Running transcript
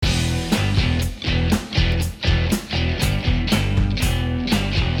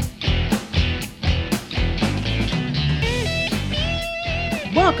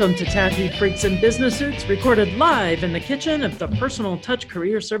Welcome to Tattooed Freaks in Business Suits, recorded live in the kitchen of the Personal Touch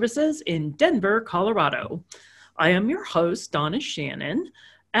Career Services in Denver, Colorado. I am your host, Donna Shannon.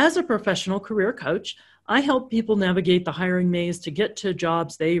 As a professional career coach, I help people navigate the hiring maze to get to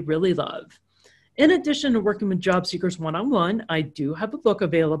jobs they really love. In addition to working with job seekers one-on-one, I do have a book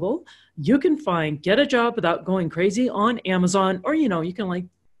available. You can find Get a Job Without Going Crazy on Amazon, or, you can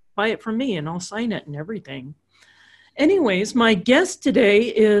buy it from me and I'll sign it and everything. Anyways, my guest today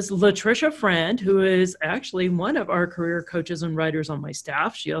is Latricia Friend, who is actually one of our career coaches and writers on my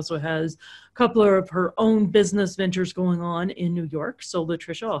staff. She also has a couple of her own business ventures going on in New York. So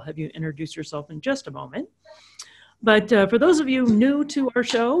Latricia, I'll have you introduce yourself in just a moment. But for those of you new to our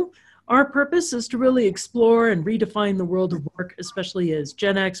show, our purpose is to really explore and redefine the world of work, especially as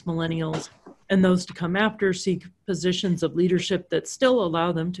Gen X, millennials, and those to come after seek positions of leadership that still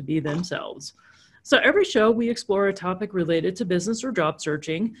allow them to be themselves. So every show we explore a topic related to business or job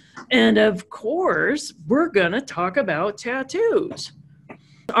searching. And of course, we're going to talk about tattoos.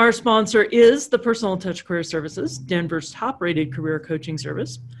 Our sponsor is the Personal Touch Career Services, Denver's top-rated career coaching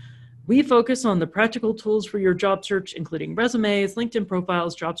service. We focus on the practical tools for your job search, including resumes, LinkedIn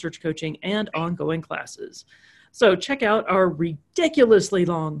profiles, job search coaching, and ongoing classes. So check out our ridiculously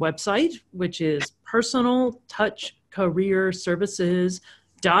long website, which is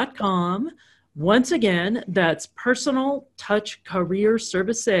personaltouchcareerservices.com. Once again, that's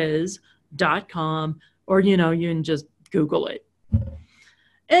personaltouchcareerservices.com, or, you can just Google it.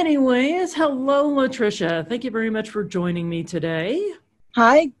 Anyways, hello, Latricia. Thank you very much for joining me today.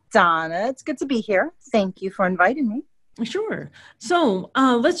 Hi, Donna. It's good to be here. Thank you for inviting me. Sure. So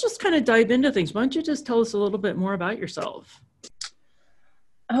let's just kind of dive into things. Why don't you just tell us a little bit more about yourself?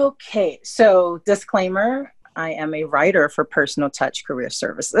 Okay. So disclaimer, I am a writer for Personal Touch Career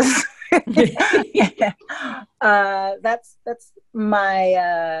Services. That's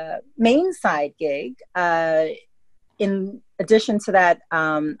my main side gig. In addition to that,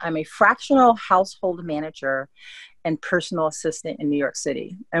 I'm a fractional household manager and personal assistant in New York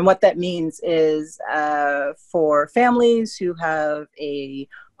City. And what that means is for families who have a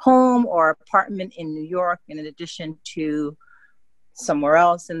home or apartment in New York, in addition to somewhere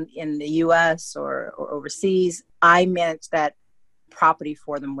else in the US or overseas, I manage that property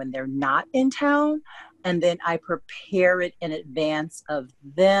for them when they're not in town. And then I prepare it in advance of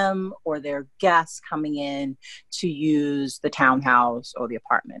them or their guests coming in to use the townhouse or the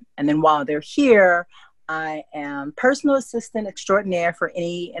apartment. And then while they're here, I am personal assistant extraordinaire for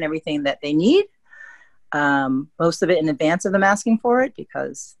any and everything that they need. Most of it in advance of them asking for it,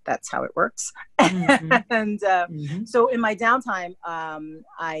 because that's how it works. Mm-hmm. And so in my downtime,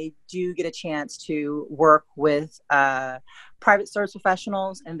 I do get a chance to work with private service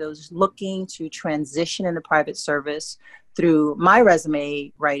professionals and those looking to transition into private service through my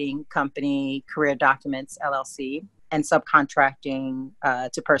resume writing company, Career Documents, LLC, and subcontracting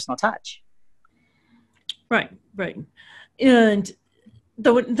to Personal Touch. Right. And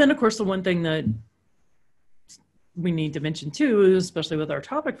then, of course, the one thing that we need to mention too, especially with our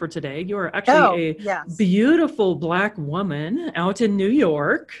topic for today, you are actually beautiful Black woman out in New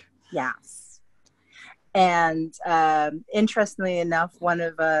York. Yes. And interestingly enough,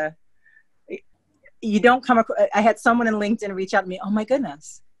 you don't come across, I had someone in LinkedIn reach out to me, oh my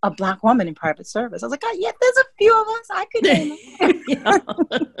goodness, a Black woman in private service. I was like, oh yeah, there's a few of us. I could name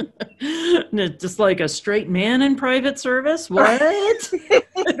them. Just like a straight man in private service? What? There's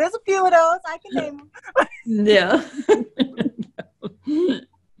a few of those. I can name them. Yeah.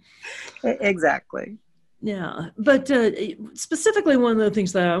 Exactly. Yeah. But specifically, one of the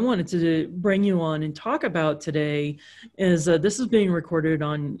things that I wanted to bring you on and talk about today is this is being recorded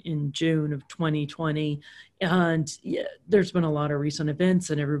in June of 2020. And there's been a lot of recent events,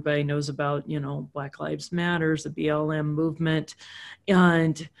 and everybody knows about, Black Lives Matters, the BLM movement.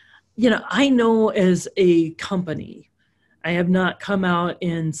 And, I know as a company, I have not come out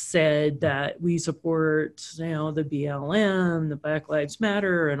and said that we support, the BLM, the Black Lives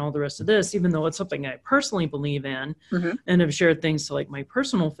Matter, and all the rest of this, even though it's something I personally believe in, mm-hmm. and have shared things to my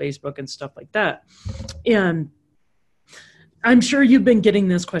personal Facebook and stuff like that. And I'm sure you've been getting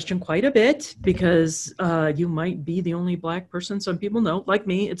this question quite a bit because you might be the only Black person some people know. Like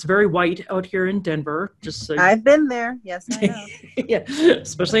me, it's very white out here in Denver. I've been there. Yes, I have. Yeah,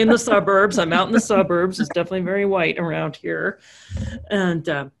 especially in the suburbs. I'm out in the suburbs. It's definitely very white around here.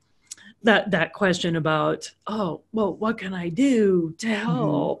 And that question about, what can I do to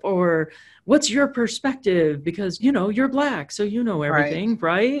help? Mm-hmm. Or what's your perspective? Because, you're Black, so you know everything,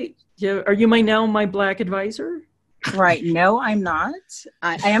 right? Yeah. Are you my Black advisor? Right. No, I'm not.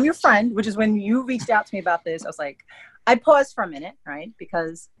 I am your friend, which is when you reached out to me about this. I was like, I paused for a minute, right?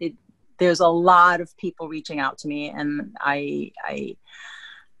 Because there's a lot of people reaching out to me, and I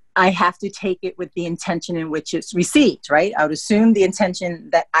have to take it with the intention in which it's received, right? I would assume the intention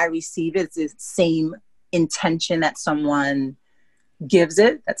that I receive is the same intention that someone gives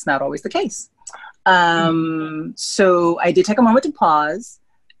it. That's not always the case. So I did take a moment to pause.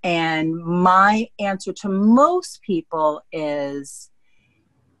 And my answer to most people is,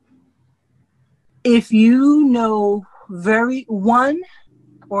 if you know one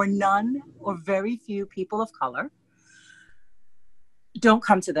or none or very few people of color, don't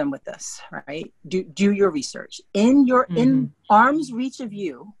come to them with this, right? Do your research. In arm's reach of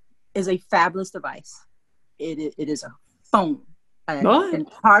you is a fabulous device. It is a phone. And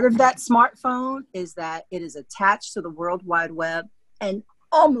part of that smartphone is that it is attached to the World Wide Web, and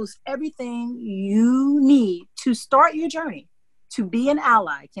almost everything you need to start your journey to be an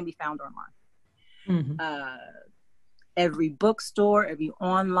ally can be found online. Every bookstore, every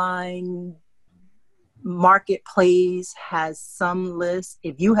online marketplace has some list.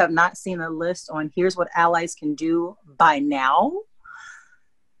 If you have not seen a list on here's what allies can do by now,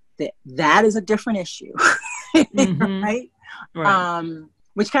 that is a different issue. Right?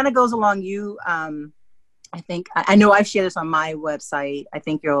 Which kind of goes along I think I know I've shared this on my website. I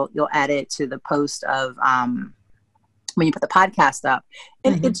think you'll add it to the post of when you put the podcast up.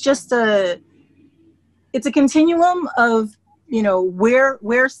 And it's just it's a continuum of, you know,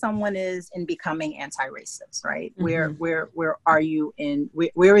 where someone is in becoming anti-racist, right? Where are you in?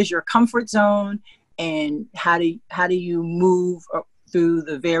 Where is your comfort zone, and how do you move through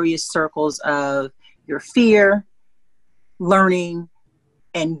the various circles of your fear, learning,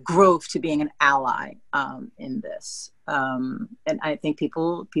 and growth to being an ally in this. And I think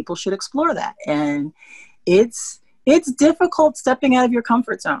people should explore that. And it's difficult stepping out of your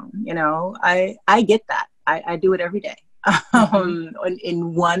comfort zone. You know, I get that. I do it every day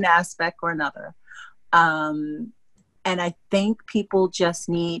in one aspect or another. And I think people just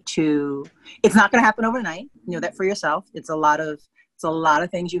need to, it's not going to happen overnight. You know that for yourself. It's a lot of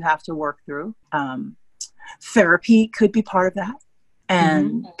things you have to work through. Therapy could be part of that.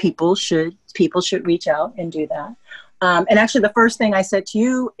 And people should reach out and do that. And actually, the first thing I said to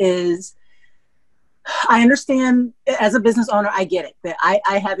you is, I understand as a business owner, I get it, that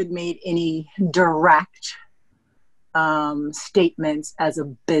I haven't made any direct statements as a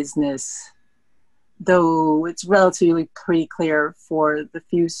business, though it's relatively pretty clear for the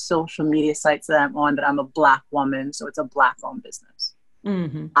few social media sites that I'm on that I'm a Black woman, so it's a Black-owned business,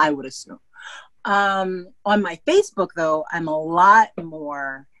 I would assume. On my Facebook, though, I'm a lot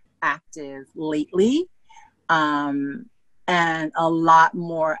more active lately, and a lot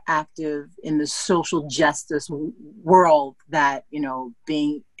more active in the social justice world that, you know,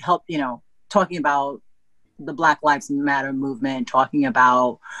 talking about the Black Lives Matter movement, talking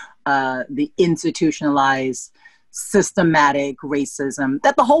about the institutionalized, systematic racism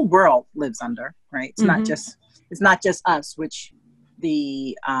that the whole world lives under, right? It's not just us, which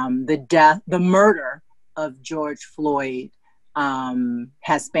the death, the murder of George Floyd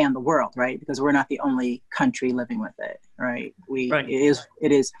has spanned the world, right? Because we're not the only country living with it, right?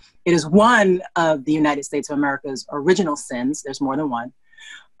 It is one of the United States of America's original sins. There's more than one.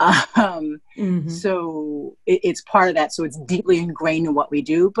 So it's part of that. So it's deeply ingrained in what we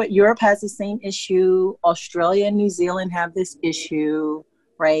do. But Europe has the same issue. Australia and New Zealand have this issue,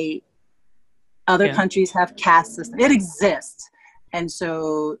 right? Other countries have caste systems. It exists. And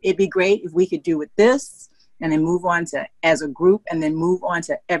so it'd be great if we could do with this and then move on to, as a group, and then move on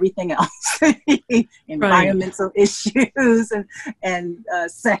to everything else, environmental issues and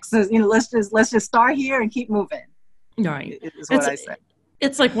sexism. You know, let's just start here and keep moving. Right. Is what I say.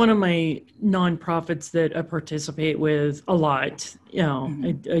 It's like one of my nonprofits that I participate with a lot. You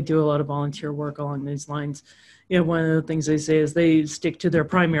know, I do a lot of volunteer work along these lines. You know, one of the things they say is they stick to their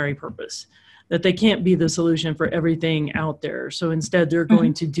primary purpose, that they can't be the solution for everything out there. So instead, they're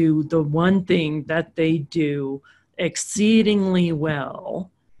going to do the one thing that they do exceedingly well,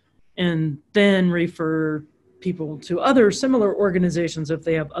 and then refer people to other similar organizations if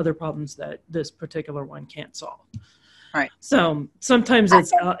they have other problems that this particular one can't solve. Right. So sometimes I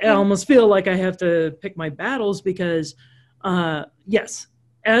almost feel like I have to pick my battles because, yes,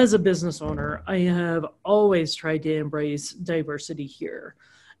 as a business owner, I have always tried to embrace diversity here.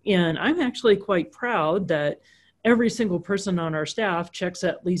 And I'm actually quite proud that every single person on our staff checks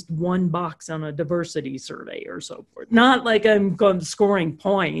at least one box on a diversity survey or so forth. Not like I'm going scoring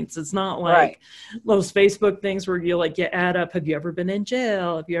points. It's not like those Facebook things where you add up, have you ever been in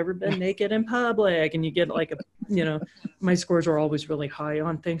jail? Have you ever been naked in public? And you get like my scores are always really high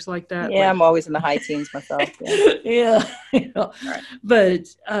on things like that. Yeah, I'm always in the high teens myself. Yeah. Right. But,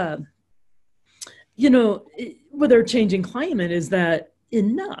 with our changing climate is that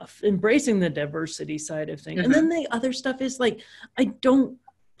enough, embracing the diversity side of things. And then the other stuff is I don't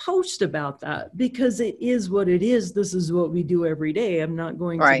post about that because it is what it is. This is what we do every day. I'm not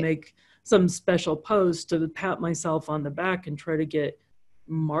going to make some special post to pat myself on the back and try to get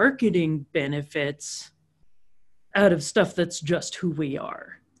marketing benefits out of stuff that's just who we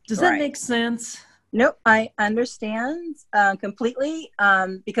are. Does that make sense? Nope, I understand completely.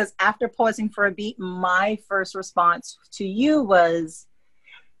 Because after pausing for a beat, my first response to you was,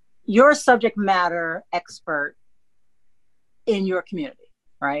 you're a subject matter expert in your community,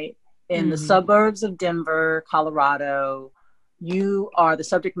 right? In the suburbs of Denver, Colorado, you are the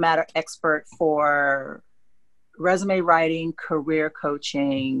subject matter expert for resume writing, career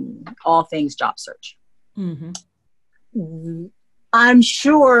coaching, all things job search. I'm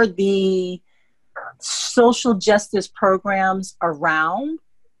sure the social justice programs around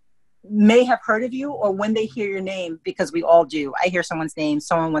may have heard of you, or when they hear your name, because we all do. I hear someone's name,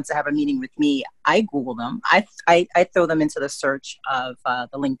 someone wants to have a meeting with me, I Google them. I throw them into the search of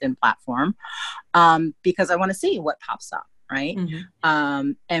the LinkedIn platform because I want to see what pops up, right?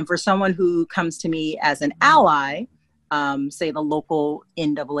 And for someone who comes to me as an ally, say the local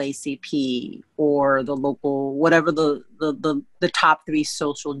NAACP or the local, whatever the top 3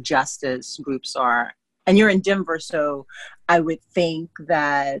 social justice groups are, and you're in Denver, so I would think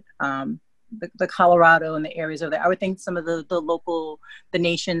that the Colorado and the areas over there, I would think some of the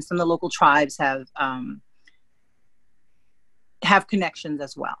nations, some of the local tribes have connections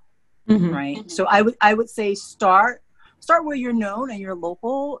as well, right? So I would say start where you're known and you're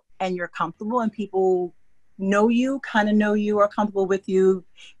local and you're comfortable and people know you, kind of know you, are comfortable with you,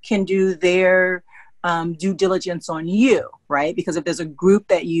 can do their due diligence on you, right? Because if there's a group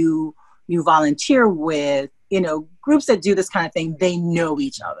that you volunteer with, groups that do this kind of thing, they know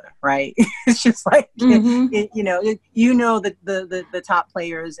each other, right? It's just like, the top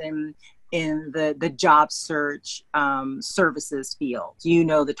players in the job search services field,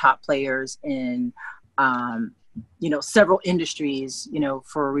 the top players in, several industries,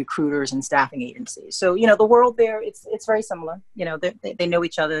 for recruiters and staffing agencies. So, the world there, it's very similar. They know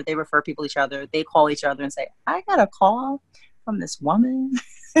each other, they refer people to each other, they call each other and say, I got a call from this woman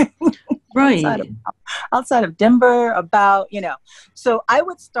right outside of Denver about, so I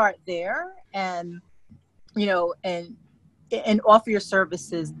would start there and offer your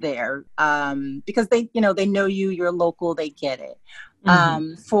services there because they know you, you're local, they get it.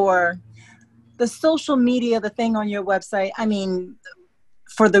 For the social media, the thing on your website, I mean,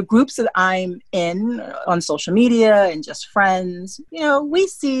 for the groups that I'm in on social media and just friends, we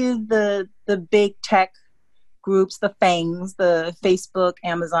see the big tech groups, the FANGs, the Facebook,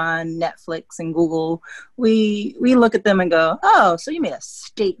 Amazon, Netflix, and Google. We look at them and go, oh, so you made a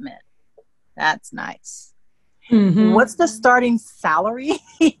statement. That's nice. What's the starting salary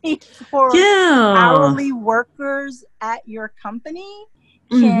for hourly workers at your company?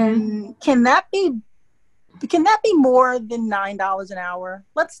 Can that be more than $9 an hour?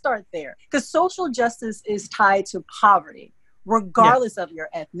 Let's start there, because social justice is tied to poverty, regardless of your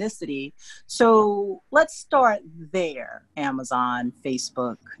ethnicity. So let's start there. Amazon,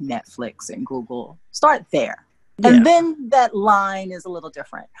 Facebook, Netflix, and Google. Start there. And then that line is a little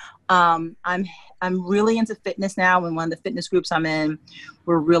different. I'm really into fitness now. In one of the fitness groups I'm in,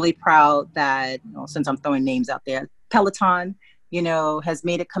 we're really proud that, since I'm throwing names out there, Peloton, has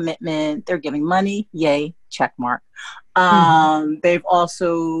made a commitment. They're giving money. Yay. Check mark. They've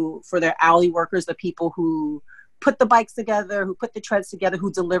also, for their hourly workers, the people who put the bikes together, who put the treads together,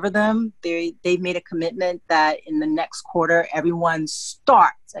 who deliver them, they've made a commitment that in the next quarter, everyone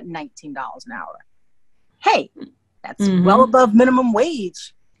starts at $19 an hour. Hey, that's well above minimum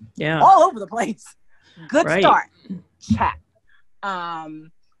wage. Yeah. All over the place. Good start. Check. A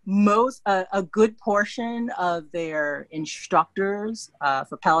good portion of their instructors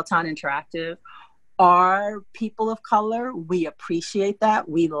for Peloton Interactive are people of color. We appreciate that.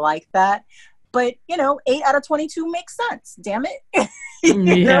 We like that. But, 8 out of 22 makes sense. Damn it.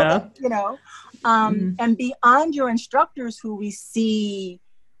 And beyond your instructors who we see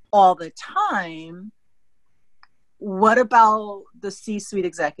all the time, what about the C-suite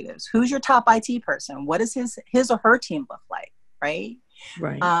executives? Who's your top IT person? What does his or her team look like? Right.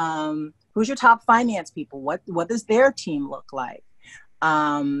 Who's your top finance people? What does their team look like?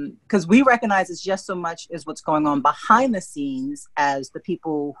 Because we recognize it's just so much as what's going on behind the scenes as the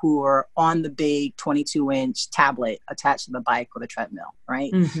people who are on the big 22-inch tablet attached to the bike or the treadmill,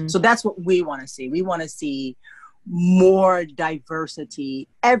 right? Mm-hmm. So that's what we want to see. We want to see more diversity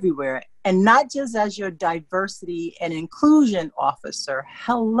everywhere, and not just as your diversity and inclusion officer.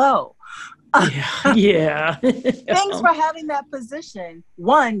 Hello. Yeah. Thanks for having that position.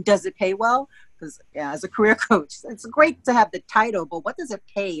 One, does it pay well? Because as a career coach, it's great to have the title, but what does it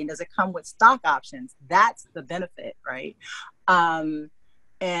pay, and does it come with stock options? That's the benefit, right? And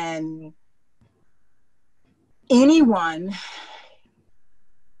anyone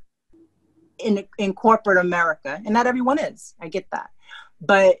in corporate America, and not everyone is, I get that,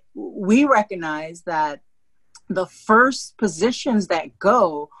 but we recognize that the first positions that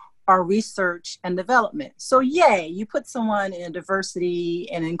go are research and development. So yay, you put someone in a diversity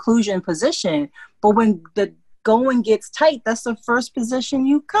and inclusion position, but when the going gets tight, that's the first position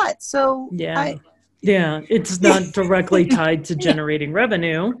you cut. So yeah, it's not directly tied to generating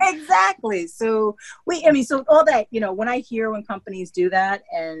revenue. Exactly. So so all that, when I hear when companies do that,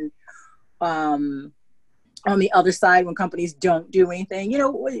 and on the other side, when companies don't do anything,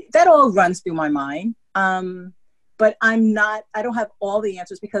 that all runs through my mind. But I don't have all the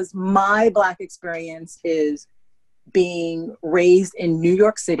answers, because my Black experience is being raised in New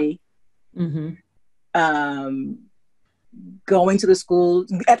York City, mm-hmm. Going to the school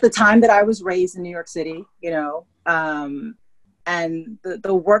at the time that I was raised in New York City, and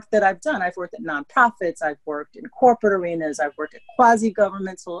the work that I've done. I've worked at nonprofits, I've worked in corporate arenas, I've worked at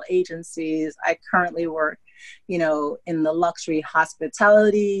quasi-governmental agencies. I currently work in the luxury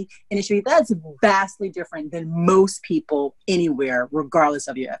hospitality industry. That's vastly different than most people anywhere, regardless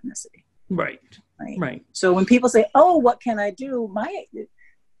of your ethnicity. Right. So when people say, "Oh, what can I do?"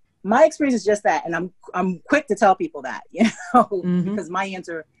 My experience is just that, and I'm quick to tell people that, mm-hmm. because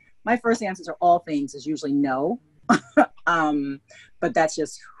my first answers are all things is usually no. But that's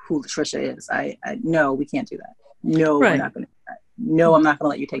just who Trisha is. I no, we can't do that. No, We're not going to do that. No, I'm not going to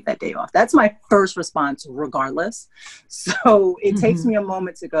let you take that day off. That's my first response, regardless. So it mm-hmm. takes me a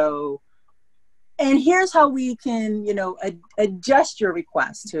moment to go, and here's how we can, adjust your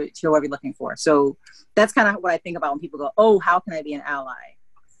request to what you're looking for. So that's kind of what I think about when people go, "Oh, how can I be an ally?"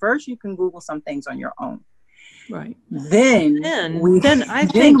 First, you can Google some things on your own. Right. Then I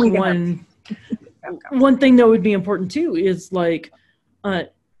think one thing that would be important too is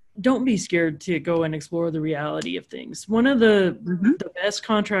don't be scared to go and explore the reality of things. One of the best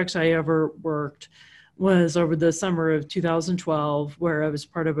contracts I ever worked was over the summer of 2012, where I was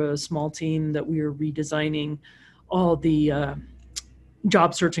part of a small team that we were redesigning all the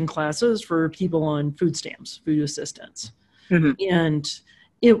job searching classes for people on food stamps, food assistance. Mm-hmm. And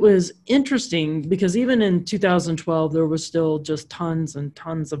it was interesting because even in 2012, there was still just tons and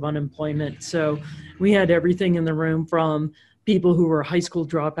tons of unemployment. So we had everything in the room from people who were high school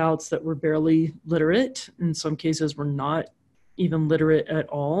dropouts that were barely literate, in some cases were not even literate at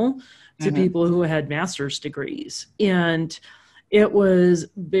all, to mm-hmm. people who had master's degrees. And it was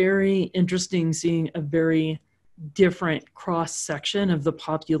very interesting seeing a very different cross section of the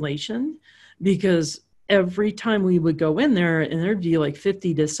population, because every time we would go in there, and there'd be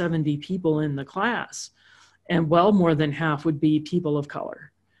 50 to 70 people in the class, and well more than half would be people of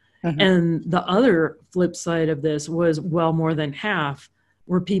color. Mm-hmm. And the other flip side of this was well more than half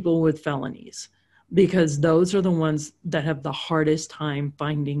were people with felonies, because those are the ones that have the hardest time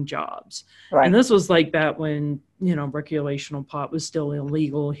finding jobs. Right. And this was like that when, recreational pot was still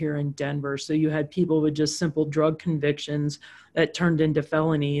illegal here in Denver. So you had people with just simple drug convictions that turned into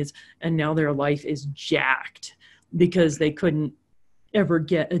felonies, and now their life is jacked because they couldn't ever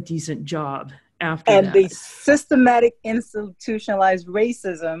get a decent job after that. And the systematic institutionalized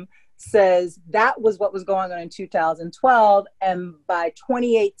racism says that was what was going on in 2012. And by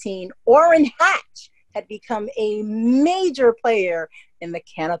 2018, Orrin Hatch had become a major player in the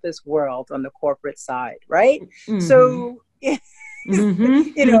cannabis world on the corporate side, right? Mm-hmm. So,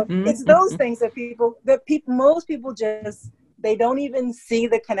 mm-hmm. It's those things that most people just, they don't even see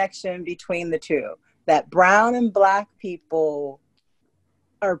the connection between the two, that brown and Black people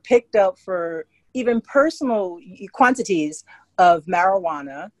are picked up for even personal quantities of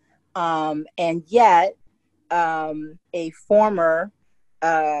marijuana. And yet a former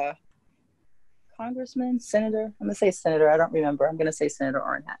congressman, senator, I'm going to say senator, I don't remember. I'm going to say Senator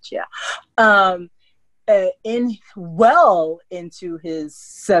Orrin Hatch, yeah. Into his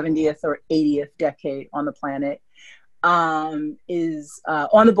 70th or 80th decade on the planet, is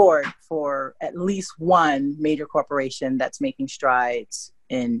on the board for at least one major corporation that's making strides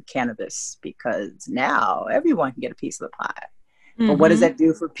in cannabis because now everyone can get a piece of the pie. But Mm-hmm. what does that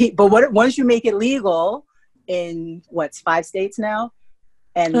do for people? But once you make it legal in 5 states now,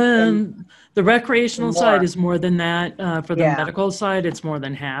 and the recreational more. side is more than that. For the Yeah. medical side, it's more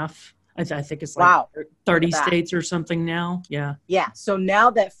than half. I think it's like Wow. 30 states or something now. Yeah. Yeah. So now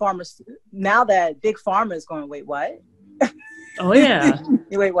that big pharma is going, wait, what? Oh yeah.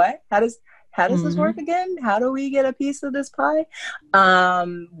 Wait, what? How does Mm-hmm. this work again? How do we get a piece of this pie?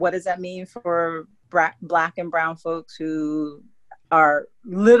 What does that mean for Black and brown folks who are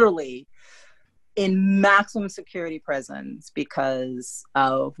literally in maximum security prisons because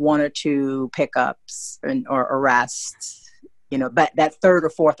of 1 or 2 pickups or arrests? You know, but that 3rd or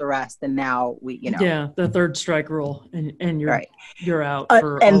 4th arrest, and now yeah, the 3rd strike rule, and you're right. You're out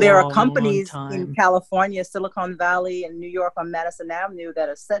for and a there long, are companies long time. in California, Silicon Valley, and New York on Madison Avenue that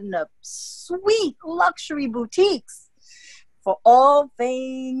are setting up sweet luxury boutiques for all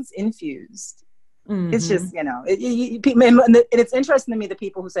things infused. Mm-hmm. It's just, and it's interesting to me, the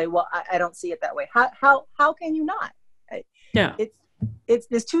people who say, well, I don't see it that way. How can you not? Yeah. It's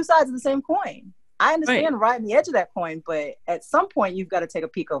there's 2 sides of the same coin. I understand riding the edge of that coin, but at some point you've got to take a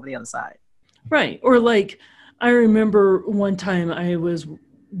peek over the other side. Right. Or like, I remember one time I was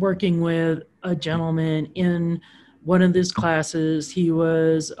working with a gentleman in one of his classes. He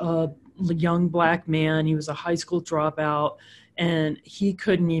was a young Black man. He was a high school dropout, and he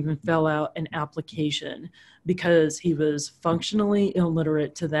couldn't even fill out an application because he was functionally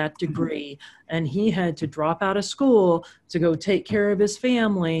illiterate to that degree. And he had to drop out of school to go take care of his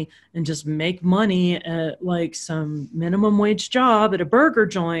family and just make money at like some minimum wage job at a burger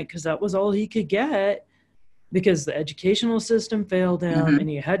joint, because that was all he could get, because the educational system failed him and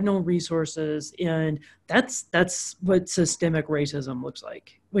he had no resources. And that's what systemic racism looks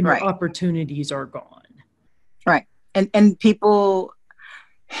like, when your opportunities are gone. Right. And people,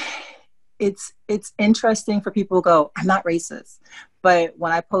 it's interesting for people to go, I'm not racist. But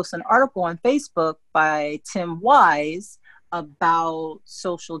when I post an article on Facebook by Tim Wise about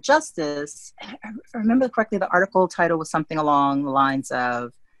social justice, if I remember correctly, the article title was something along the lines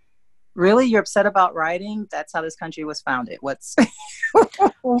of, really, you're upset about writing? That's how this country was founded. What's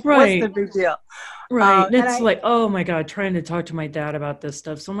the big deal? Right. And it's like, oh my God, trying to talk to my dad about this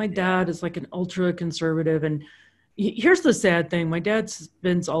stuff. So my dad is like an ultra conservative, and here's the sad thing. My dad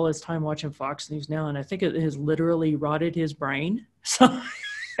spends all his time watching Fox News now, and I think it has literally rotted his brain. So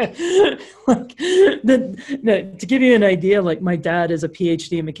like, to give you an idea, like my dad is a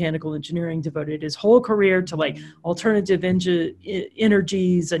PhD in mechanical engineering, devoted his whole career to like alternative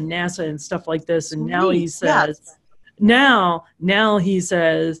energies and NASA and stuff like this. And now he says, now he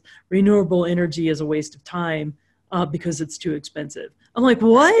says renewable energy is a waste of time because it's too expensive. I'm like,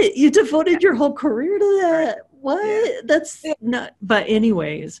 what? You devoted your whole career to that? What? Yeah. That's not. But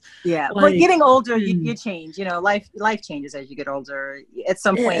anyways, like, but getting older, you change. You know, life changes as you get older. At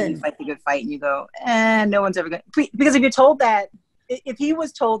some point, you fight the good fight, and you go, no one's ever going to. Because if you're told that, if he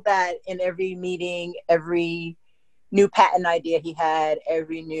was told that in every meeting, every new patent idea he had,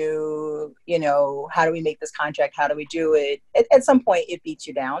 every new, how do we make this contract? How do we do it? At some point, it beats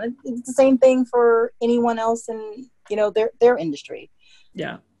you down. It's the same thing for anyone else in, their industry.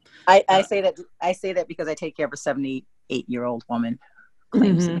 Yeah. I say that because I take care of a 78-year-old woman,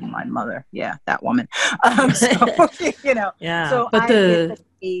 claims to be my mother. Yeah, that woman. Yeah. So but the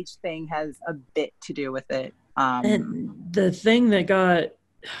age thing has a bit to do with it. And the thing that got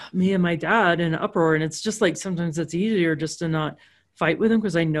me and my dad in an uproar, and it's just like sometimes it's easier just to not fight with him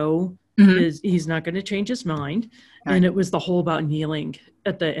because I know he's not going to change his mind. Right. And it was the whole about kneeling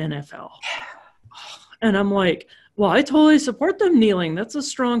at the NFL. And I'm like, well, I totally support them kneeling. That's a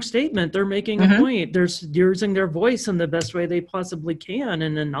strong statement. They're making a point. They're using their voice in the best way they possibly can,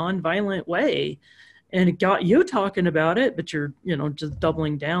 in a nonviolent way. And it got you talking about it, but you're, just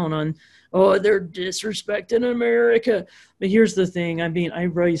doubling down on, they're disrespecting America. But here's the thing. I mean, I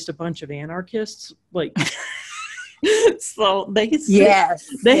raised a bunch of anarchists, like, so they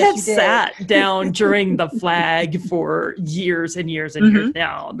have sat down during the flag for years and years and years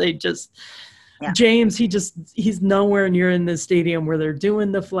now. They just... Yeah. James, he's nowhere near in the stadium where they're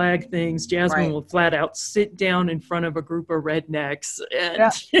doing the flag things. Jasmine will flat out sit down in front of a group of rednecks.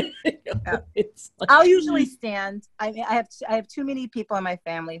 And it's like, I'll usually stand. I mean, I have too many people in my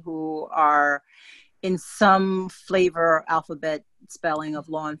family who are in some flavor alphabet spelling of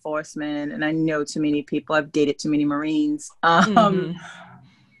law enforcement, and I know too many people. I've dated too many Marines. And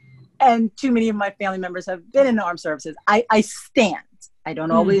too many of my family members have been in the armed services. I stand. I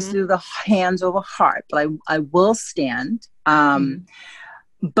don't always do the hands over heart, but I will stand.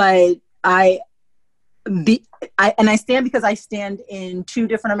 But I stand because I stand in two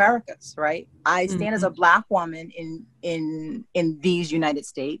different Americas, right? I stand as a Black woman in these United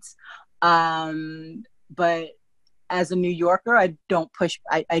States, but as a New Yorker, I don't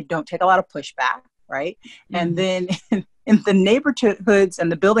take a lot of pushback, right? And then in the neighborhoods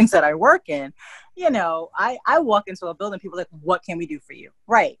and the buildings that I work in, I walk into a building, people are like, what can we do for you?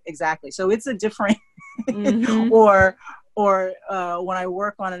 Right, exactly. So it's a different, or when I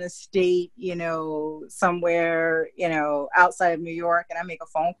work on an estate, somewhere, outside of New York, and I make a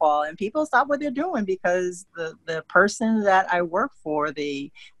phone call and people stop what they're doing because the person that I work for,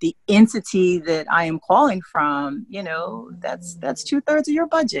 the entity that I am calling from, that's 2/3 of your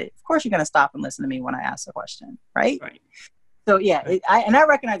budget. Of course, you're going to stop and listen to me when I ask a question, right? Right. So yeah, I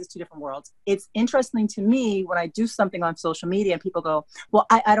recognize it's two different worlds. It's interesting to me when I do something on social media and people go, well,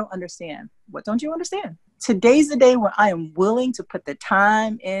 I don't understand. What don't you understand? Today's the day when I am willing to put the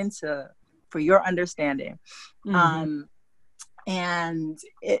time for your understanding. And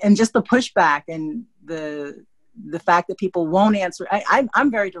just the pushback and the fact that people won't answer.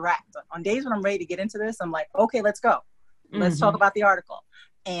 I'm very direct. On days when I'm ready to get into this, I'm like, okay, let's go. Let's talk about the article.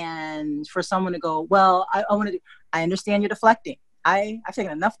 And for someone to go, well, I understand you're deflecting. I've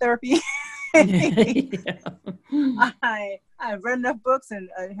taken enough therapy. I've read enough books and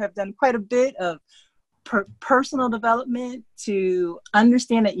have done quite a bit of personal development to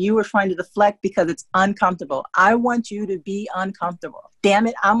understand that you are trying to deflect because it's uncomfortable. I want you to be uncomfortable. Damn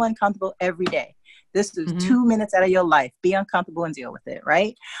it, I'm uncomfortable every day. This is 2 minutes out of your life. Be uncomfortable and deal with it,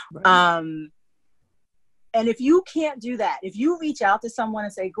 right? And if you can't do that, if you reach out to someone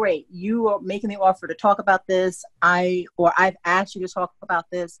and say, great, you are making the offer to talk about this, I've asked you to talk about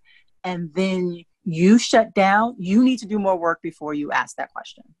this, and then you shut down, you need to do more work before you ask that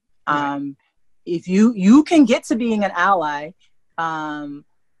question. Right. If you can get to being an ally,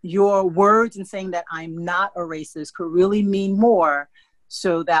 your words and saying that I'm not a racist could really mean more,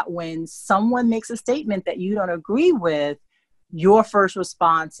 so that when someone makes a statement that you don't agree with, your first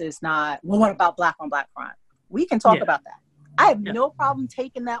response is not, well, what about Black on Black crime? We can talk about that. I have no problem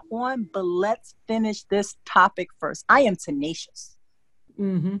taking that on, but let's finish this topic first. I am tenacious.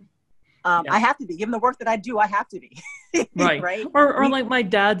 I have to be. Given the work that I do, I have to be. Right. Right? Or like my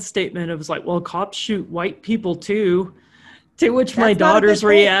dad's statement, it was like, well, cops shoot white people too. To which my daughter's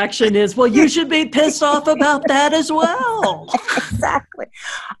reaction is, well, you should be pissed off about that as well. Exactly.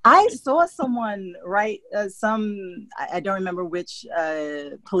 I saw someone write I don't remember which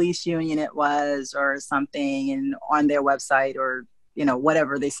police union it was or something, and on their website or,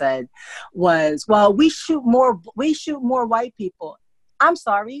 whatever they said was, well, we shoot more white people. I'm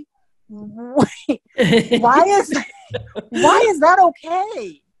sorry. Why is that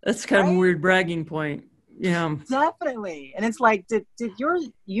okay? That's kind of a weird bragging point. Yeah, definitely. And it's like, did your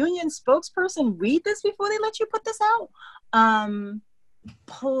union spokesperson read this before they let you put this out?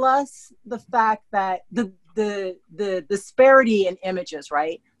 Plus the fact that the disparity in images,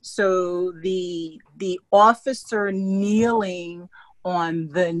 right? So the officer kneeling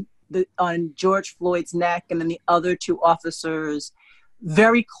on on George Floyd's neck, and then the other two officers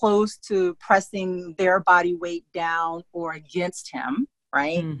very close to pressing their body weight down or against him,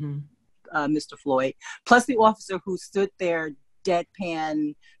 right? Mr. Floyd, plus the officer who stood there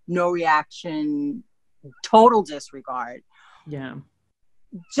deadpan, no reaction, total disregard. Yeah.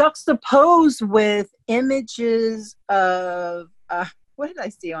 Juxtaposed with images of what did I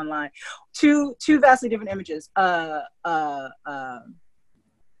see online? Two vastly different images. A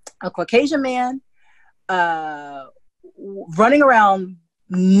Caucasian man running around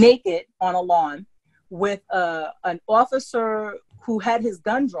naked on a lawn with an officer who had his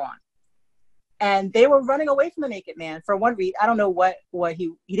gun drawn. And they were running away from the naked man for one reason. I don't know what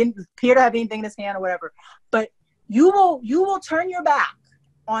he didn't appear to have anything in his hand or whatever. But you will turn your back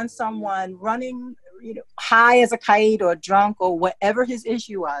on someone running, high as a kite or drunk or whatever his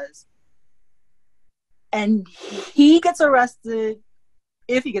issue was, and he gets arrested.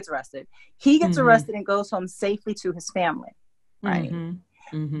 If he gets arrested, arrested and goes home safely to his family, right?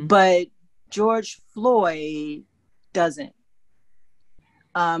 But George Floyd doesn't.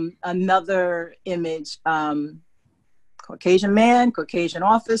 Another image, Caucasian man, Caucasian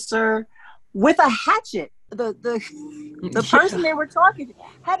officer with a hatchet. The person they were talking to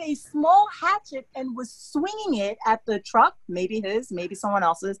had a small hatchet and was swinging it at the truck, maybe his, maybe someone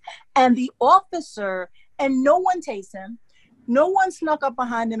else's, and the officer, and no one tased him. No one snuck up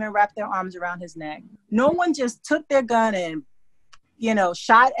behind him and wrapped their arms around his neck. No one just took their gun and,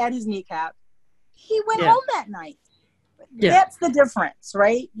 shot at his kneecap. He went home that night. That's the difference,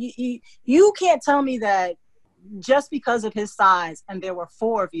 right? You can't tell me that just because of his size and there were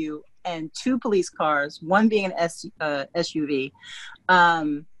 4 of you, and two police cars, one being an SUV.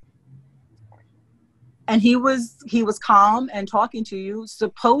 And he was calm and talking to you.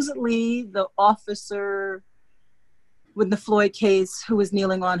 Supposedly, the officer with the Floyd case who was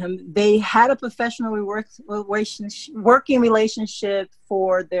kneeling on him, they had a professional working relationship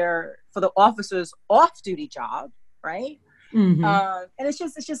for the officer's off-duty job, right? Mm-hmm. And it's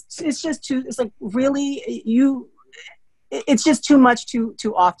just too. It's like, really, it's just too much too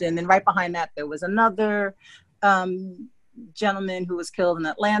often. And right behind that, there was another gentleman who was killed in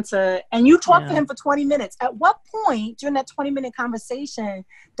Atlanta, and you talked to him for 20 minutes. At what point during that 20-minute conversation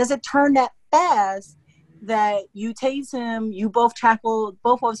does it turn that fast that you tase him, both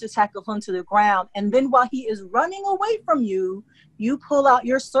officers tackle him to the ground, and then while he is running away from you, you pull out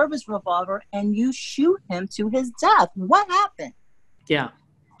your service revolver and you shoot him to his death? What happened? Yeah.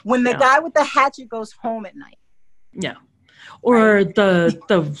 When the guy with the hatchet goes home at night. Yeah. Or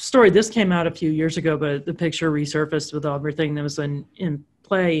the story, this came out a few years ago, but the picture resurfaced with everything that was in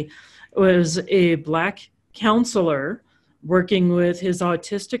play, was a Black counselor working with his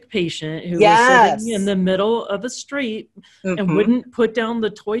autistic patient who was sitting in the middle of a street and wouldn't put down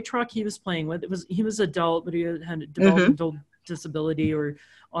the toy truck he was playing with. He was adult, but he had a developmental disability or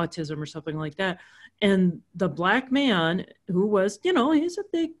autism or something like that. And the Black man, who was, he's a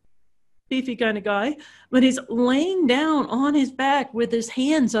big, beefy kind of guy, but he's laying down on his back with his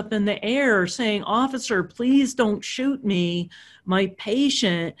hands up in the air saying, "Officer, please don't shoot me. My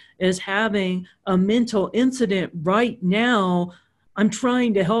patient is having a mental incident right now. I'm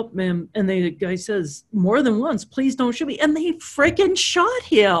trying to help him." And the guy says more than once, "Please don't shoot me." And they freaking shot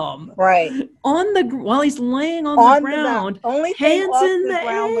him. Right. While he's laying on the ground, only hands off in the the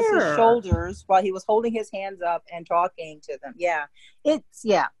ground air. was his shoulders while he was holding his hands up and talking to them.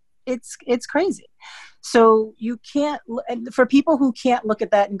 It's crazy. So you can't, for people who can't look at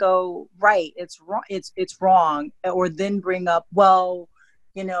that and go, right, it's wrong, it's wrong, or then bring up, well,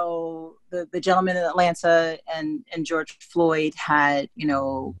 the gentleman in Atlanta and George Floyd had,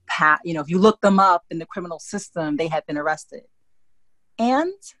 if you look them up in the criminal system, they had been arrested.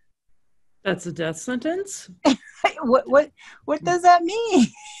 And that's a death sentence? What does that mean?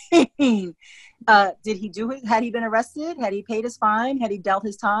 Did he do it? Had he been arrested? Had he paid his fine? Had he dealt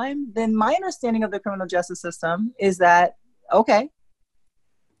his time? Then my understanding of the criminal justice system is that, okay,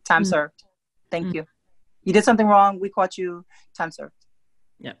 time served. Thank you. You did something wrong. We caught you. Time served.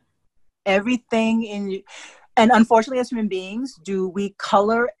 Yeah. Everything in you. And unfortunately, as human beings, do we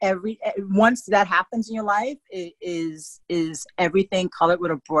color once that happens in your life, is everything colored with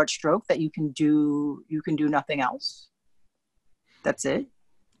a broad stroke that you can do nothing else? That's it.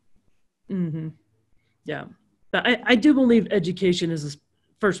 Mm-hmm. Yeah. But I do believe education is the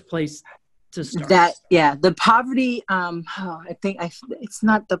first place to start. The poverty, I think it's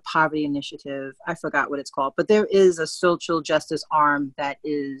not the Poverty Initiative. I forgot what it's called, but there is a social justice arm that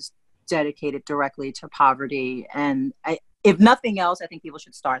is dedicated directly to poverty. And if nothing else, I think people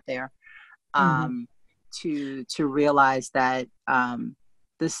should start there, to realize that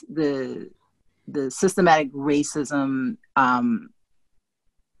the systematic racism,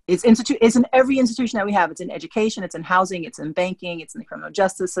 it's in every institution that we have. It's in education, it's in housing, it's in banking, it's in the criminal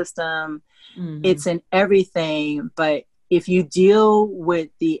justice system, it's in everything. But if you deal with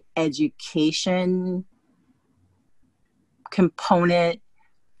the education component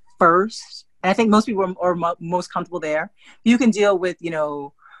first, and I think most people are most comfortable there, you can deal with,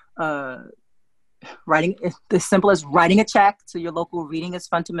 writing, the simple as writing a check to your local Reading is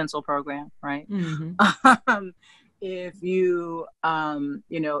Fundamental program, right? If you,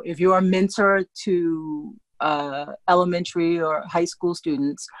 if you're a mentor to elementary or high school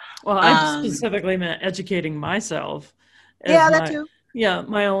students. Well, I specifically meant educating myself. That too. Yeah,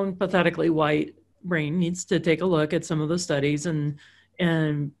 my own pathetically white brain needs to take a look at some of the studies and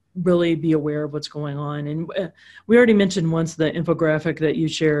really be aware of what's going on. And we already mentioned once the infographic that you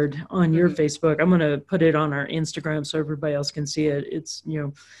shared on your Facebook. I'm going to put it on our Instagram so everybody else can see it. It's,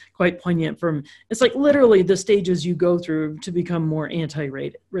 quite poignant it's like literally the stages you go through to become more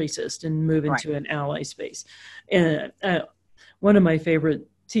anti-racist and move into an ally space. And one of my favorite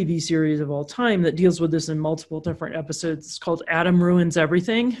TV series of all time that deals with this in multiple different episodes, it's called Adam Ruins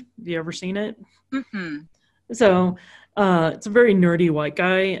Everything. Have you ever seen it? So it's a very nerdy white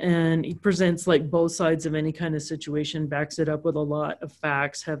guy, and he presents like both sides of any kind of situation, backs it up with a lot of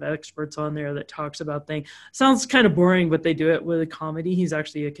facts, have experts on there that talks about things. Sounds kind of boring, but they do it with a comedy. He's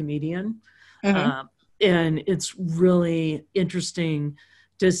actually a comedian. And it's really interesting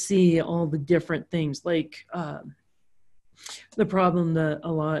to see all the different things, like the problem that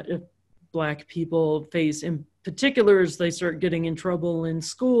a lot of Black people face in particular as they start getting in trouble in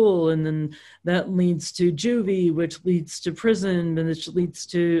school, and then that leads to juvie, which leads to prison, and which leads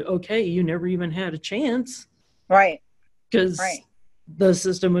to, okay, you never even had a chance. Right. Because the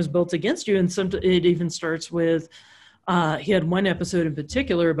system was built against you. And it even starts with, he had one episode in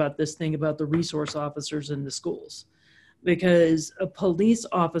particular about this thing about the resource officers in the schools, because a police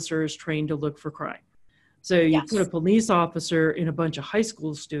officer is trained to look for crime. So you put a police officer in a bunch of high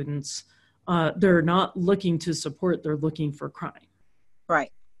school students, they're not looking to support, they're looking for crime.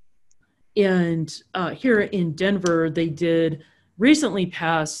 Right. And here in Denver, they did recently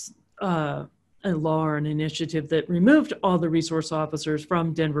pass a law or an initiative that removed all the resource officers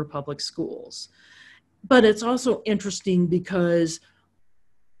from Denver public schools. But it's also interesting because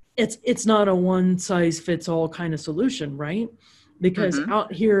it's not a one size fits all kind of solution, right? Because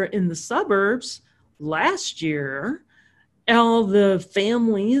out here in the suburbs last year, all the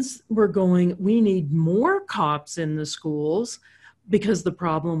families were going, we need more cops in the schools, because the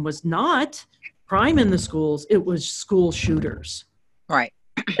problem was not crime in the schools, it was school shooters. Right.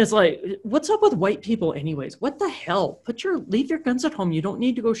 It's like, what's up with white people anyways? What the hell? Leave your guns at home. You don't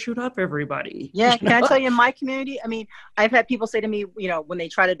need to go shoot up everybody. Yeah. Can I tell you, in my community, I mean, I've had people say to me, when they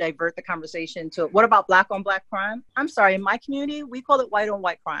try to divert the conversation to, what about black on black crime? I'm sorry, in my community, we call it white on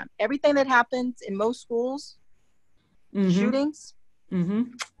white crime. Everything that happens in most schools, shootings,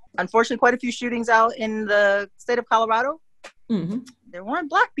 unfortunately, quite a few shootings out in the state of Colorado. There weren't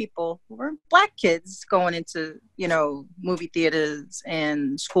black people, there weren't black kids going into, movie theaters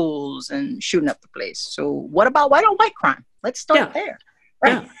and schools and shooting up the place. So what about white on white crime? Let's start there.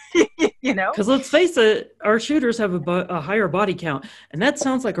 Right? Yeah. Because let's face it, our shooters have a higher body count. And that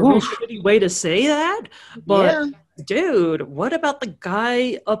sounds like a real shitty way to say that. But dude, what about the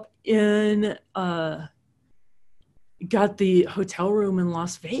guy up in, got the hotel room in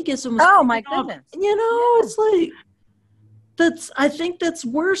Las Vegas? And oh my goodness. It's like, I think that's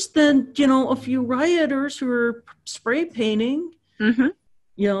worse than, a few rioters who are spray painting,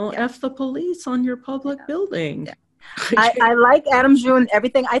 F the police on your public building. Yeah. I like Adam Drew and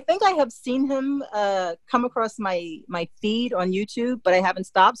everything. I think I have seen him come across my feed on YouTube, but I haven't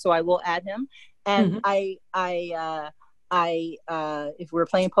stopped, so I will add him. And if we were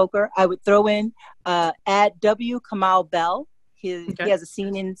playing poker, I would throw in add W. Kamau Bell. He has a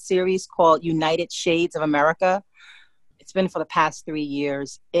scene series called United Shades of America. It's been for the past 3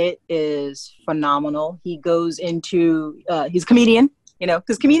 years. It is phenomenal. He goes into, he's a comedian,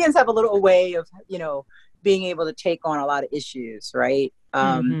 because comedians have a little way of, being able to take on a lot of issues, right?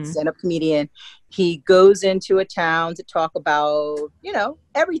 Stand-up comedian. He goes into a town to talk about,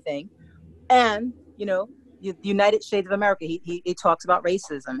 everything. And, the United Shades of America, he talks about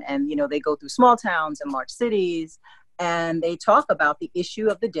racism, and, they go through small towns and large cities, and they talk about the issue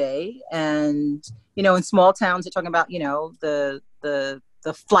of the day. And, in small towns, they're talking about, the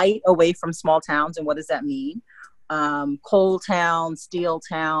flight away from small towns and what does that mean? Coal towns, steel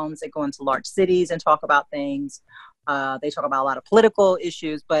towns, they go into large cities and talk about things. They talk about a lot of political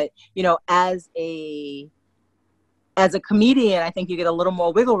issues, but, as a comedian, I think you get a little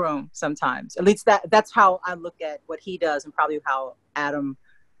more wiggle room sometimes. At least that's how I look at what he does, and probably how Adam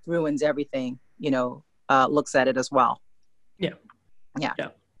Ruins Everything, looks at it as well. Yeah.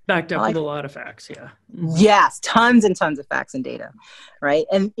 Backed up with a lot of facts. Yes, tons and tons of facts and data, right?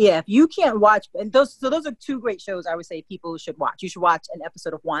 And if you can't watch, and those are two great shows I would say people should watch. You should watch an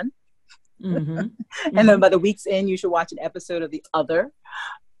episode of one, and then by the week's end, you should watch an episode of the other,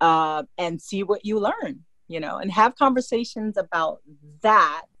 and see what you learn, and have conversations about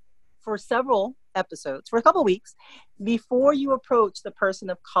that for several episodes, for a couple of weeks, before you approach the person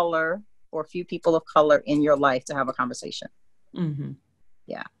of color or a few people of color in your life to have a conversation.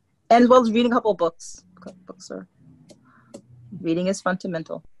 Yeah. And as well as reading a couple of books. Reading is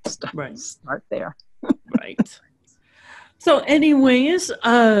fundamental. Start there. Right. So anyways,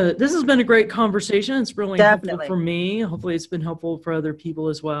 this has been a great conversation. It's really helpful for me. Hopefully it's been helpful for other people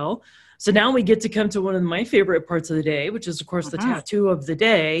as well. So now we get to come to one of my favorite parts of the day, which is, of course, the tattoo of the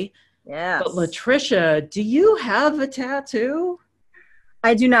day. Yes. But Latricia, do you have a tattoo?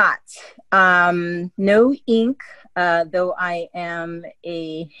 I do not. No ink, though I am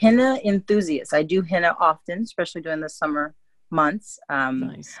a henna enthusiast. I do henna often, especially during the summer months.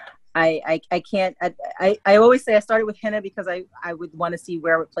 Nice. I can't, I always say I started with henna because I would want to see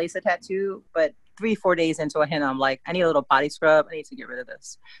where I would place a tattoo, but 3-4 days into a henna, I'm like, I need a little body scrub. I need to get rid of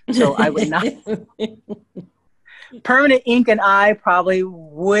this. So I would not. Permanent ink and I probably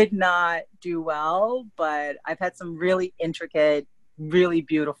would not do well, but I've had some really intricate, really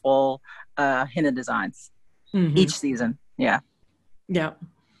beautiful henna designs each season. Yeah.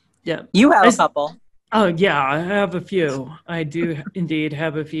 Yeah. You have a couple. Oh, yeah, I have a few. I do indeed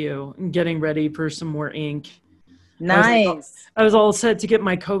have a few. I'm getting ready for some more ink. Nice. I was all set to get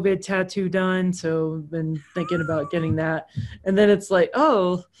my COVID tattoo done, so I've been thinking about getting that. And then it's like,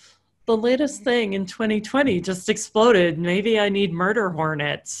 oh, the latest thing in 2020 just exploded. Maybe I need murder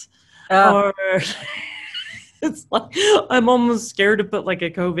hornets. Or it's like, I'm almost scared to put like a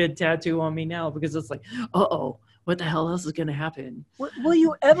COVID tattoo on me now because it's like, uh-oh, what the hell else is going to happen? Will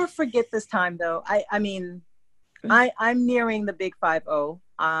you ever forget this time though? I mean, I'm nearing the big 5-0.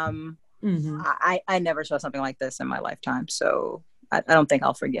 I never saw something like this in my lifetime, so I don't think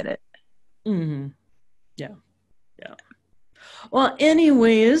I'll forget it. Yeah. Well,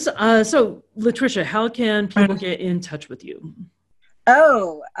 anyways, so Latricia, how can people get in touch with you?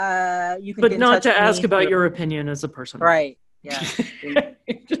 Oh, you can. But not to ask about your opinion as a person, right? Yeah,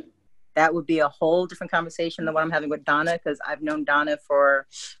 that would be a whole different conversation than what I'm having with Donna, because I've known Donna for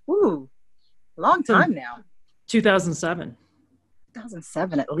a long time now. 2007.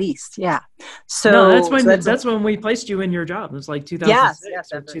 2007 at least, yeah. So no, that's when we placed you in your job. It was like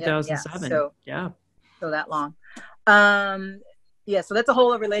 2006 or 2007. So that long. So that's a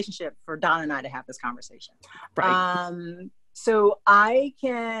whole relationship for Donna and I to have this conversation. Right. So I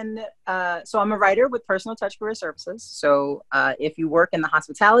can, so I'm a writer with Personal Touch Career Services. So if you work in the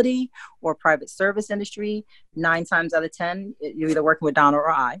hospitality or private service industry, 9 times out of 10, you're either working with Donna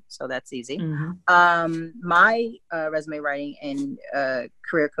or I. So that's easy. My resume writing and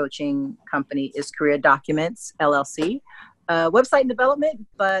career coaching company is Career Documents, LLC. Website and development,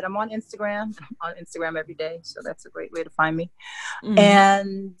 but I'm on Instagram. I'm on Instagram every day. So that's a great way to find me.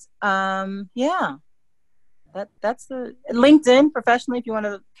 And that's the LinkedIn professionally. If you want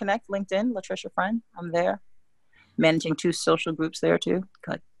to connect, LinkedIn, Latricia Friend, I'm there. Managing 2 social groups there too.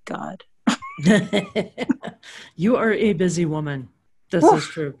 Good God. You are a busy woman. This is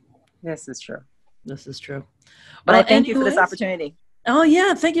true. This is true. But I thank you for this opportunity. Oh,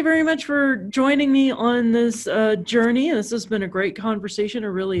 yeah. Thank you very much for joining me on this journey. This has been a great conversation. I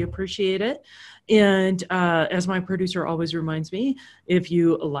really appreciate it. And as my producer always reminds me, if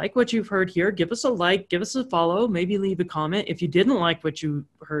you like what you've heard here, give us a like, give us a follow, maybe leave a comment. If you didn't like what you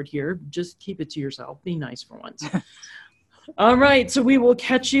heard here, just keep it to yourself. Be nice for once. All right. So we will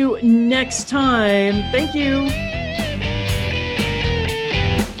catch you next time. Thank you.